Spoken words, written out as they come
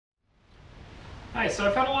Hi, so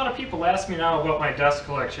I've had a lot of people ask me now about my dust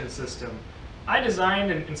collection system. I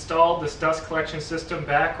designed and installed this dust collection system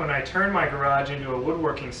back when I turned my garage into a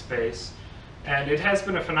woodworking space, and it has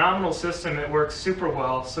been a phenomenal system. It works super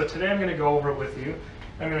well, so today I'm going to go over it with you.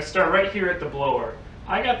 I'm going to start right here at the blower.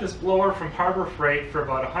 I got this blower from Harbor Freight for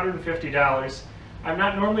about $150. I'm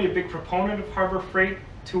not normally a big proponent of Harbor Freight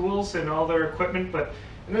tools and all their equipment, but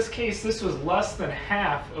in this case this was less than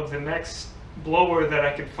half of the next blower that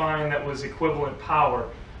I could find that was equivalent power.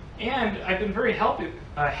 And I've been very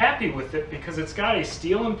happy with it because it's got a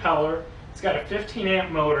steel impeller, it's got a 15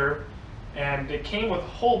 amp motor, and it came with a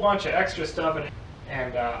whole bunch of extra stuff,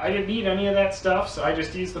 and I didn't need any of that stuff, so I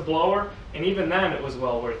just used the blower, and even then it was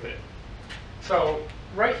well worth it. So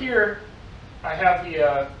right here I have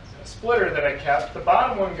the splitter that I kept. The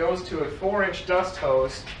bottom one goes to a 4-inch dust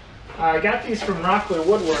hose. I got these from Rockler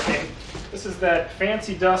Woodworking. This is that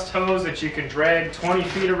fancy dust hose that you can drag 20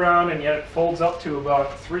 feet around, and yet it folds up to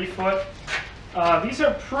about 3 foot. These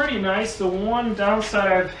are pretty nice. The one downside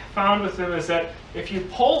I've found with them is that if you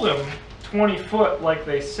pull them 20 foot like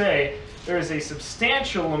they say, there is a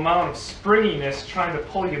substantial amount of springiness trying to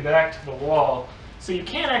pull you back to the wall. So you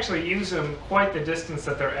can't actually use them quite the distance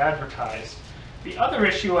that they're advertised. The other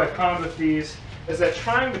issue I found with these is that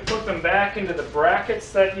trying to put them back into the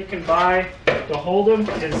brackets that you can buy to hold them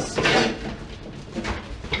is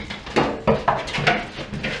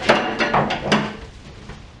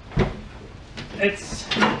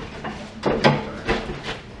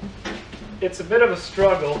it's a bit of a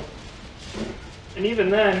struggle, and even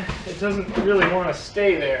then it doesn't really want to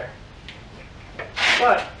stay there.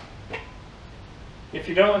 But if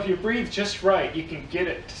you breathe just right, you can get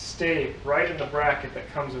it to stay right in the bracket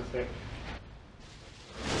that comes with it.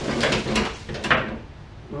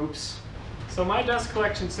 Oops. So my dust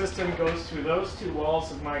collection system goes through those two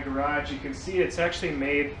walls of my garage. You can see it's actually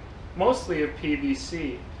made mostly of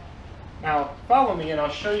PVC. Now follow me and I'll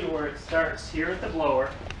show you where it starts here at the blower.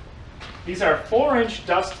 These are 4-inch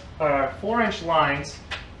lines,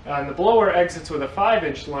 and the blower exits with a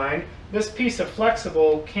 5-inch line. This piece of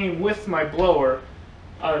flexible came with my blower.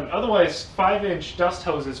 Otherwise, 5-inch dust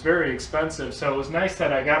hose is very expensive, so it was nice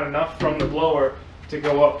that I got enough from the blower to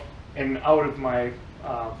go up and out of my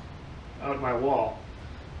wall.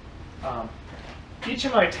 Each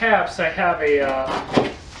of my taps, I have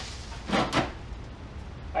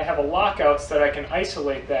a lockout so that I can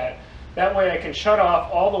isolate that. That way I can shut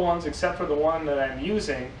off all the ones except for the one that I'm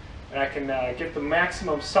using, and I can get the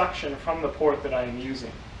maximum suction from the port that I am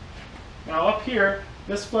using. Now up here,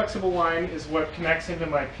 this flexible line is what connects into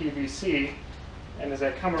my PVC, and as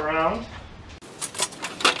I come around,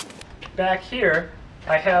 back here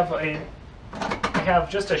I have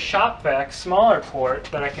just a shop vac smaller port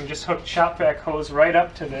that I can just hook shop vac hose right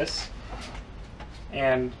up to this,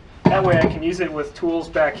 and that way I can use it with tools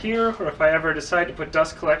back here, or if I ever decide to put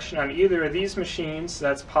dust collection on either of these machines,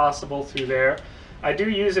 that's possible through there. I do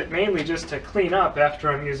use it mainly just to clean up after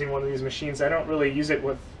I'm using one of these machines. I don't really use it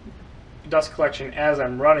with dust collection as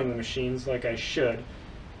I'm running the machines like I should,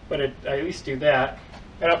 but I at least do that.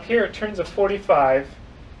 And up here it turns a 45,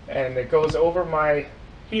 and it goes over my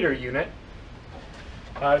heater unit.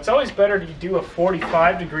 It's always better to do a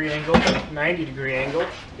 45-degree angle than a 90-degree angle.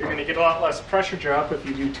 You're going to get a lot less pressure drop if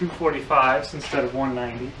you do two 45s instead of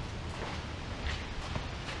 190.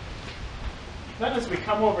 Then as we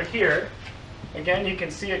come over here, again you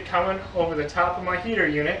can see it coming over the top of my heater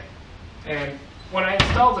unit. And when I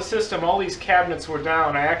installed the system, all these cabinets were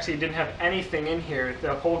down. I actually didn't have anything in here.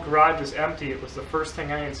 The whole garage was empty. It was the first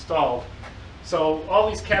thing I installed. So all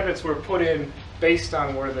these cabinets were put in based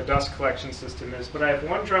on where the dust collection system is. But I have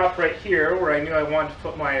one drop right here where I knew I wanted to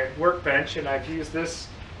put my workbench, and I've used this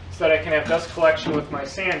so that I can have dust collection with my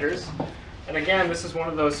sanders. And again, this is one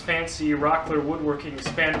of those fancy Rockler Woodworking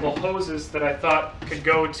expandable hoses that I thought could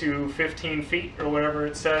go to 15 feet or whatever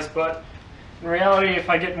it says, but in reality, if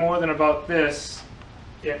I get more than about this,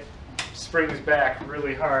 it springs back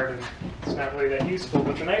really hard and it's not really that useful.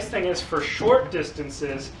 But the nice thing is, for short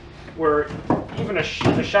distances where even the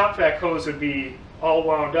shop vac hose would be all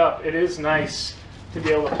wound up, it is nice to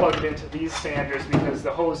be able to plug it into these sanders because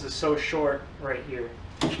the hose is so short right here.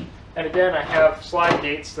 And again, I have slide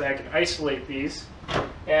gates so that I can isolate these.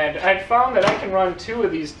 And I've found that I can run two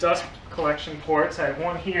of these dust collection ports. I have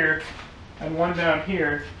one here and one down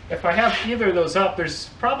here. If I have either of those up, there's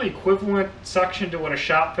probably equivalent suction to what a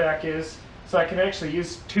shop vac is, so I can actually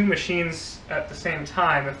use two machines at the same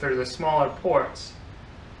time if they're the smaller ports.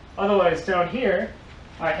 Otherwise, down here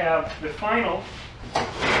I have the final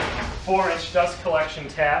 4-inch dust collection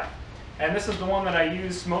tap, and this is the one that I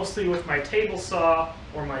use mostly with my table saw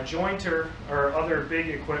or my jointer or other big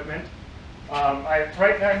equipment.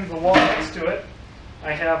 Right behind the wall next to it,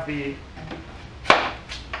 I have the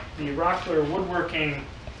Rockler Woodworking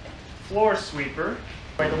floor sweeper.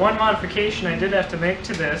 The one modification I did have to make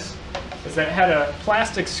to this is that it had a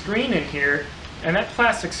plastic screen in here, and that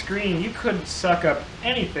plastic screen, you couldn't suck up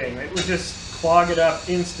anything. It would just clog it up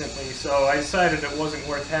instantly, so I decided it wasn't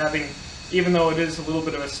worth having, even though it is a little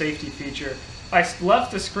bit of a safety feature. I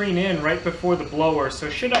left the screen in right before the blower, so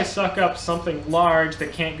should I suck up something large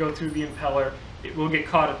that can't go through the impeller, it will get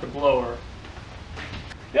caught at the blower.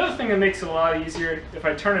 The other thing that makes it a lot easier, if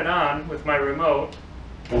I turn it on with my remote,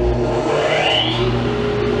 sometimes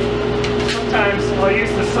I'll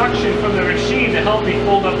use the suction from the machine to help me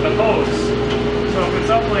fold up the hose. So if it's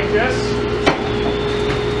up like this,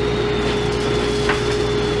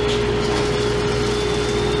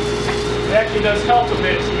 it actually does help a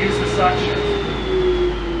bit to use the suction.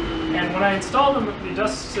 And when I installed the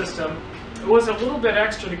dust system, it was a little bit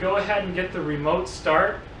extra to go ahead and get the remote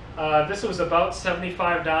start. This was about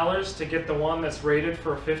 $75 to get the one that's rated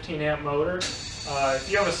for a 15 amp motor. If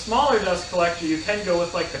you have a smaller dust collector, you can go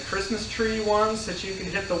with like the Christmas tree ones that you can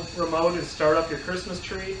hit the remote and start up your Christmas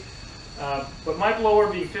tree. But my blower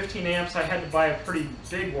being 15 amps, I had to buy a pretty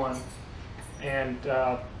big one.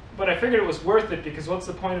 But I figured it was worth it because what's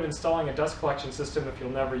the point of installing a dust collection system if you'll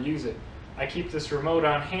never use it? I keep this remote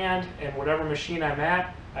on hand, and whatever machine I'm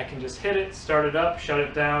at, I can just hit it, start it up, shut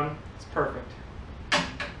it down. It's perfect.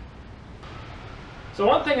 So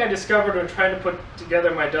one thing I discovered when trying to put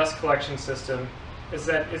together my dust collection system is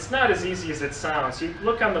that it's not as easy as it sounds. You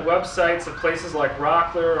look on the websites of places like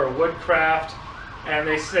Rockler or Woodcraft, and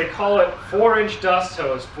they call it 4-inch dust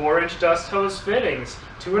hose, 4-inch dust hose fittings,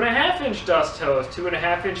 2.5-inch dust hose,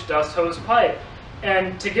 2.5-inch dust hose pipe.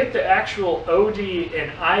 And to get the actual OD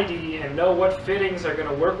and ID and know what fittings are going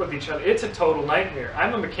to work with each other, it's a total nightmare.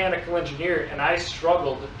 I'm a mechanical engineer, and I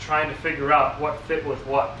struggled trying to figure out what fit with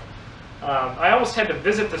what. I almost had to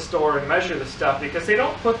visit the store and measure the stuff because they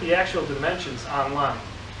don't put the actual dimensions online.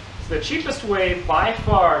 So the cheapest way by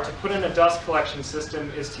far to put in a dust collection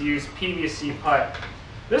system is to use PVC pipe.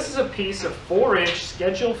 This is a piece of 4-inch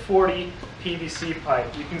Schedule 40 PVC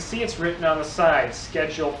pipe. You can see it's written on the side,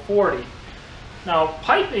 Schedule 40. Now,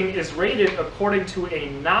 piping is rated according to a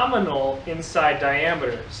nominal inside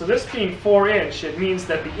diameter. So this being 4-inch, it means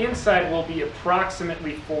that the inside will be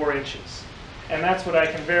approximately 4 inches. And that's what I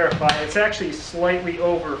can verify. It's actually slightly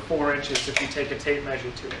over 4 inches if you take a tape measure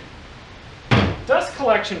to it. Dust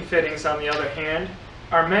collection fittings, on the other hand,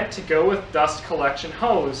 are meant to go with dust collection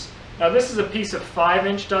hose. Now this is a piece of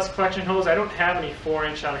 5-inch dust collection hose. I don't have any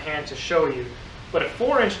 4-inch on hand to show you. But a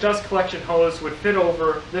 4-inch dust collection hose would fit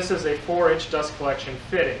over, this is a 4-inch dust collection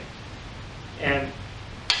fitting. And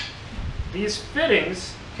these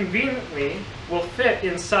fittings, conveniently, will fit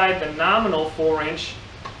inside the nominal 4-inch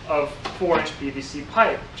of 4-inch PVC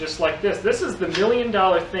pipe, just like this. This is the $1 million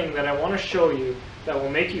thing that I want to show you that will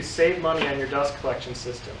make you save money on your dust collection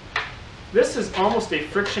system. This is almost a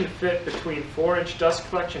friction fit between 4-inch dust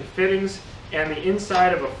collection fittings and the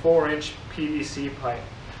inside of a 4-inch PVC pipe.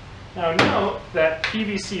 Now note that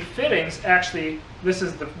PVC fittings actually, this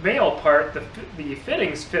is the male part, the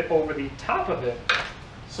fittings fit over the top of it.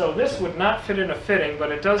 So this would not fit in a fitting,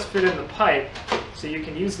 but it does fit in the pipe. So you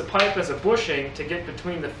can use the pipe as a bushing to get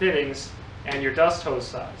between the fittings and your dust hose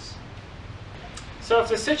size. So if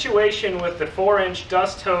the situation with the 4-inch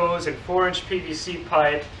dust hose and 4-inch PVC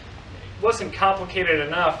pipe wasn't complicated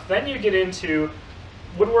enough, then you get into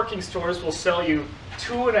woodworking stores will sell you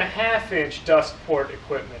 2.5-inch dust port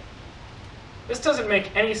equipment. This doesn't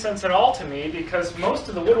make any sense at all to me because most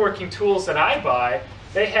of the woodworking tools that I buy,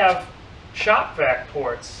 they have shop vac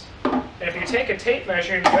ports. And if you take a tape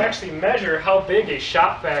measure and you actually measure how big a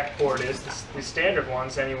shop vac port is, the standard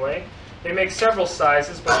ones anyway, they make several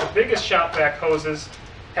sizes, but the biggest shop vac hoses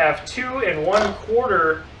have 2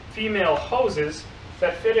 1/4 female hoses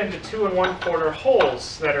that fit into 2 1/4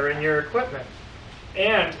 holes that are in your equipment.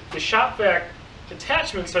 And the shop vac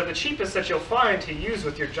attachments are the cheapest that you'll find to use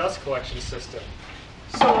with your dust collection system.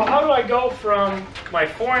 So how do I go from my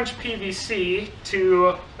 4-inch PVC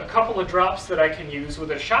to a couple of drops that I can use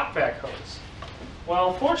with a shop vac hose?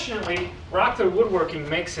 Well, fortunately, Rockler Woodworking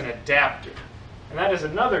makes an adapter. And that is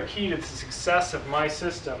another key to the success of my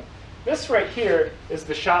system. This right here is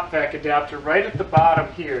the shop vac adapter right at the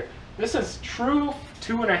bottom here. This is true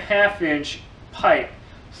 2.5-inch pipe.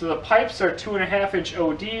 So the pipes are 2.5-inch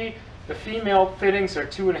OD, the female fittings are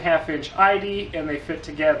 2.5-inch ID, and they fit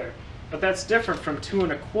together. But that's different from 2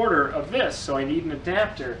 1/4 of this, so I need an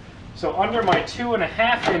adapter. So under my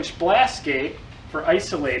 2.5-inch blast gate for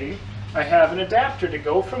isolating, I have an adapter to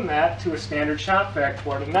go from that to a standard shop vac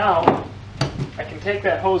port. And now I can take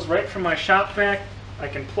that hose right from my shop vac, I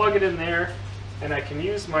can plug it in there, and I can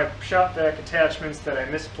use my shop vac attachments that I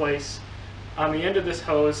misplace on the end of this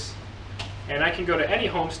hose, and I can go to any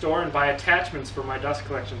home store and buy attachments for my dust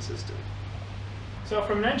collection system. So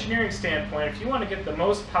from an engineering standpoint, if you want to get the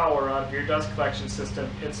most power out of your dust collection system,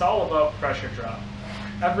 it's all about pressure drop.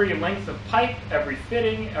 Every length of pipe, every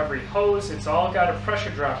fitting, every hose, it's all got a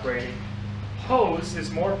pressure drop rating. Hose is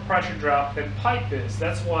more pressure drop than pipe is.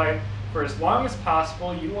 That's why for as long as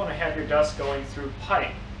possible you want to have your dust going through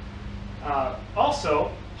pipe.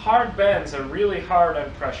 Also, hard bends are really hard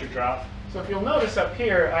on pressure drop. So if you'll notice up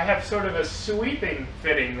here, I have sort of a sweeping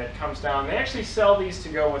fitting that comes down. They actually sell these to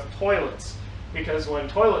go with toilets, because when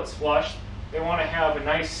toilets flush, they want to have a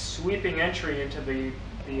nice sweeping entry into the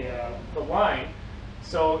line.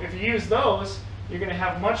 So if you use those, you're going to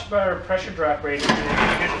have much better pressure drop rating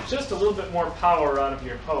and get just a little bit more power out of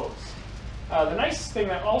your hose. The nice thing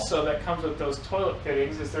that comes with those toilet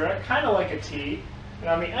fittings is they're kind of like a T, and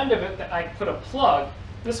on the end of it I put a plug.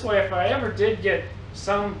 This way, if I ever did get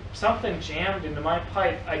something jammed into my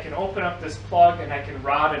pipe, I can open up this plug and I can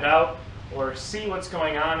rod it out or see what's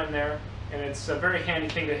going on in there, and it's a very handy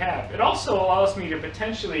thing to have. It also allows me to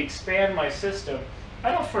potentially expand my system.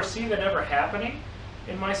 I don't foresee that ever happening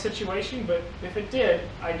in my situation, but if it did,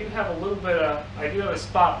 I do have a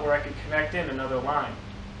spot where I could connect in another line.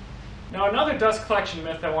 Now, another dust collection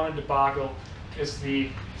myth I wanted to boggle is the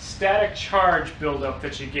static charge buildup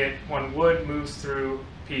that you get when wood moves through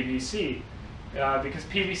PVC. Because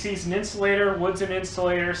PVC is an insulator, wood's an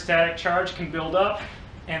insulator, static charge can build up,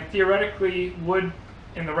 and theoretically, wood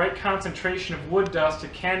in the right concentration of wood dust,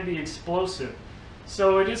 it can be explosive.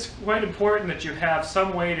 So it is quite important that you have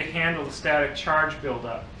some way to handle the static charge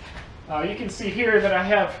buildup. You can see here that I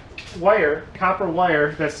have wire, copper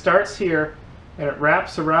wire, that starts here and it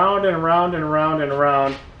wraps around and around and around and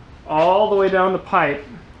around all the way down the pipe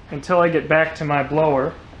until I get back to my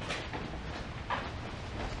blower.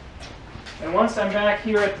 And once I'm back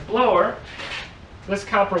here at the blower, this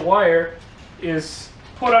copper wire is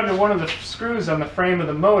put under one of the screws on the frame of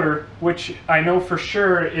the motor, which I know for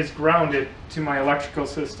sure is grounded to my electrical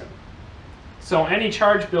system. So any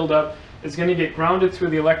charge buildup is going to get grounded through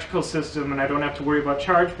the electrical system, and I don't have to worry about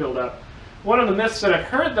charge buildup. One of the myths that I've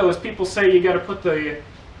heard, though, is people say you got to put the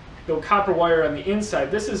copper wire on the inside.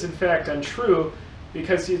 This is in fact untrue,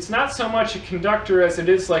 because it's not so much a conductor as it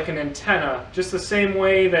is like an antenna. Just the same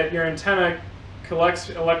way that your antenna collects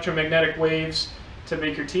electromagnetic waves to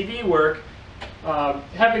make your TV work,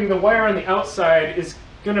 having the wire on the outside is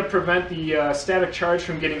going to prevent the static charge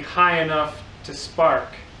from getting high enough to spark.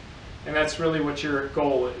 And that's really what your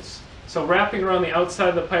goal is. So wrapping around the outside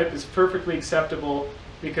of the pipe is perfectly acceptable,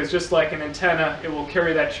 because just like an antenna, it will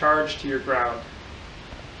carry that charge to your ground.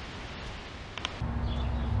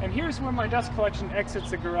 And here's where my dust collection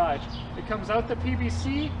exits the garage. It comes out the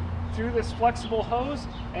PVC, through this flexible hose,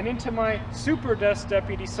 and into my Super Dust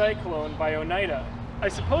Deputy Cyclone by Oneida. I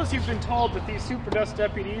suppose you've been told that these Super Dust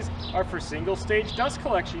Deputies are for single-stage dust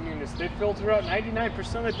collection units. They filter out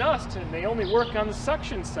 99% of dust, and they only work on the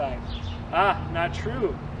suction side. Ah, not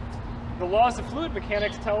true. The laws of fluid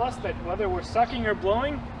mechanics tell us that whether we're sucking or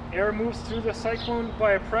blowing, air moves through the cyclone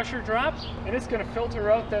by a pressure drop, and it's going to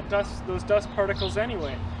filter out that dust, those dust particles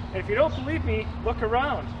anyway. And if you don't believe me, look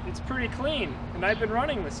around. It's pretty clean, and I've been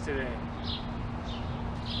running this today.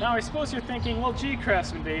 Now I suppose you're thinking, well gee,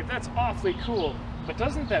 Craftsman Dave, that's awfully cool, but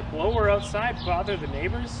doesn't that blower outside bother the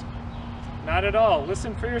neighbors? Not at all.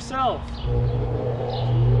 Listen for yourself.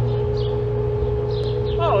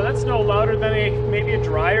 Oh, that's no louder than maybe a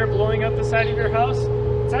dryer blowing up the side of your house.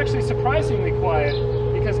 It's actually surprisingly quiet,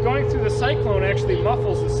 because going through the cyclone actually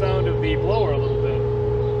muffles the sound of the blower a little bit.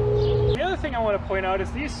 The other thing I want to point out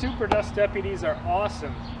is these Super Dust Deputies are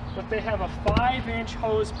awesome, but they have a 5-inch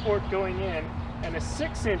hose port going in and a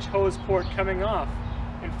 6-inch hose port coming off.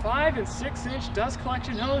 And 5- and 6-inch dust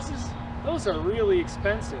collection hoses, those are really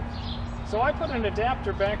expensive. So I put an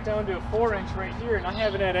adapter back down to a 4-inch right here, and I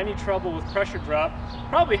haven't had any trouble with pressure drop.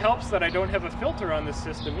 Probably helps that I don't have a filter on this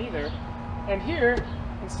system either. And here,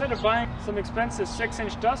 instead of buying some expensive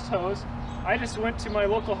 6-inch dust hose, I just went to my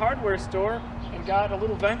local hardware store and got a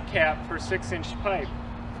little vent cap for 6-inch pipe.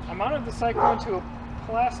 I mounted the Cyclone to a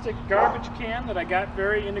plastic garbage can that I got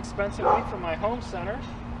very inexpensively from my home center,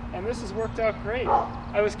 and this has worked out great.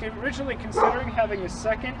 I was originally considering having a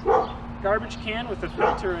second garbage can with a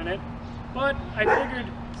filter in it, but I figured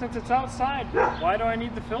since it's outside, why do I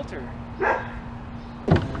need the filter? Now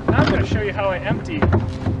I'm going to show you how I empty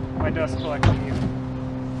my dust collection unit.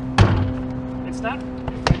 It's not,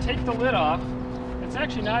 if I take the lid off, it's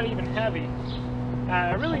actually not even heavy.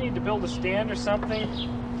 I really need to build a stand or something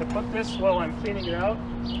to put this while I'm cleaning it out,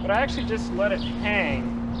 but I actually just let it hang,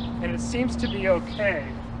 and it seems to be okay.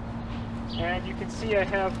 And you can see I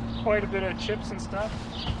have quite a bit of chips and stuff.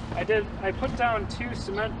 I put down 2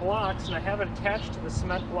 cement blocks, and I have it attached to the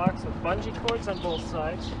cement blocks with bungee cords on both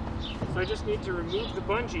sides. So I just need to remove the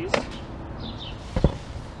bungees.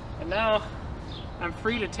 And now I'm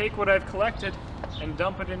free to take what I've collected and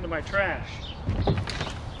dump it into my trash.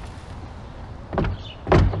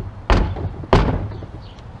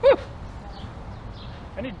 Whew.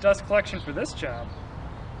 I need dust collection for this job.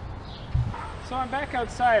 So I'm back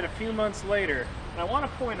outside a few months later, and I want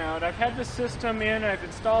to point out I've had this system in, I've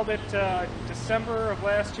installed it December of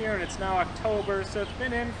last year, and it's now October, so it's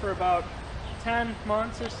been in for about 10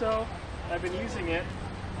 months or so. I've been using it.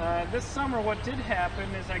 This summer what did happen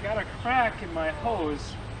is I got a crack in my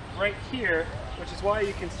hose right here, which is why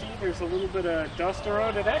you can see there's a little bit of dust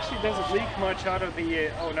around. It actually doesn't leak much out of the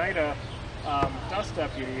Oneida Dust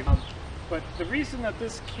Deputy. But the reason that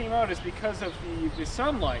this came out is because of the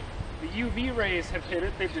sunlight. The UV rays have hit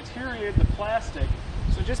it, they've deteriorated the plastic.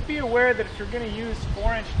 So just be aware that if you're going to use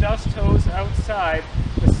 4-inch dust hose outside,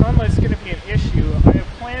 the sunlight's going to be an issue. I have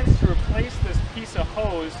plans to replace this piece of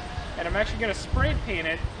hose, and I'm actually going to spray paint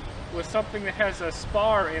it with something that has a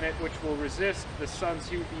spar in it which will resist the sun's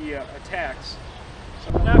UV attacks.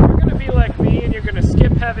 So now if you're going to be like me and you're going to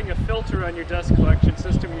skip having a filter on your dust collection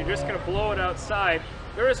system and you're just going to blow it outside,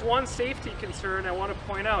 there is one safety concern I want to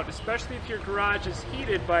point out, especially if your garage is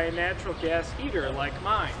heated by a natural gas heater like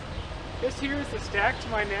mine. This here is the stack to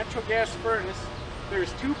my natural gas furnace.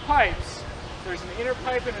 There's 2 pipes. There's an inner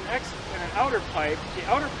pipe and an outer pipe. The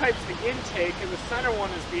outer pipe's the intake and the center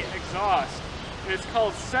one is the exhaust. And it's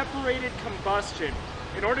called separated combustion.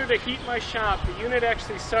 In order to heat my shop, the unit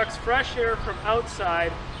actually sucks fresh air from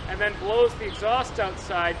outside and then blows the exhaust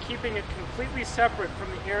outside, keeping it completely separate from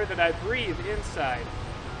the air that I breathe inside.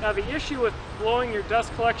 Now the issue with blowing your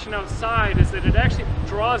dust collection outside is that it actually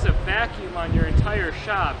draws a vacuum on your entire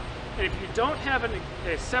shop. And if you don't have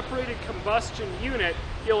a separated combustion unit,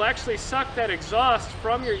 you'll actually suck that exhaust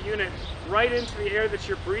from your unit right into the air that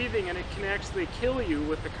you're breathing, and it can actually kill you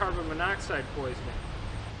with the carbon monoxide poisoning.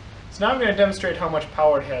 So now I'm going to demonstrate how much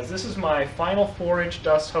power it has. This is my final 4-inch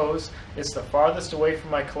dust hose. It's the farthest away from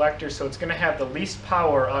my collector, so it's going to have the least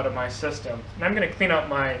power out of my system. And I'm going to clean out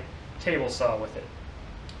my table saw with it.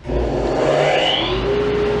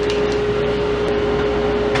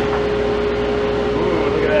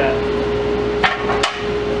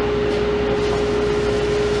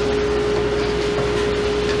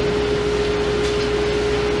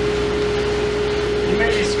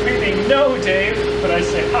 No, Dave, but I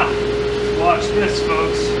say, ha, watch this,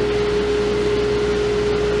 folks.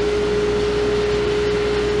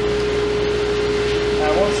 I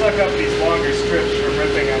won't suck up these longer strips from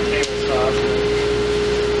ripping on table saws.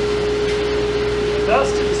 The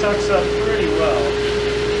dust it sucks up pretty well.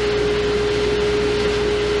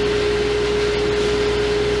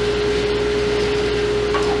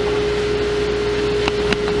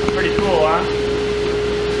 Pretty cool, huh?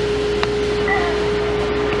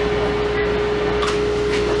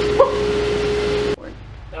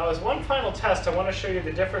 Final test, I want to show you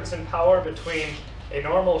the difference in power between a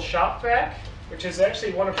normal shop vac, which is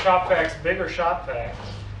actually one of Shop Vac's bigger shop vacs.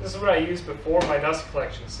 This is what I used before my dust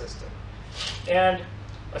collection system. And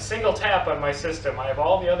a single tap on my system. I have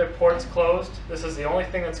all the other ports closed. This is the only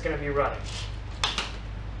thing that's going to be running.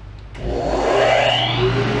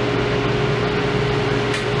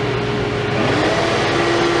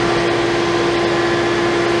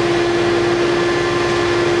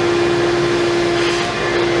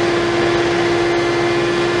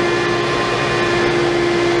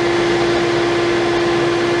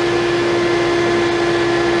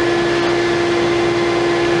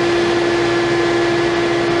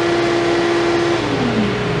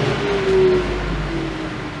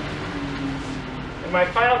 My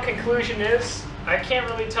final conclusion is, I can't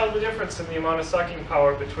really tell the difference in the amount of sucking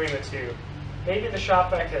power between the two. Maybe the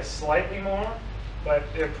shop vac has slightly more, but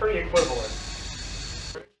they're pretty equivalent.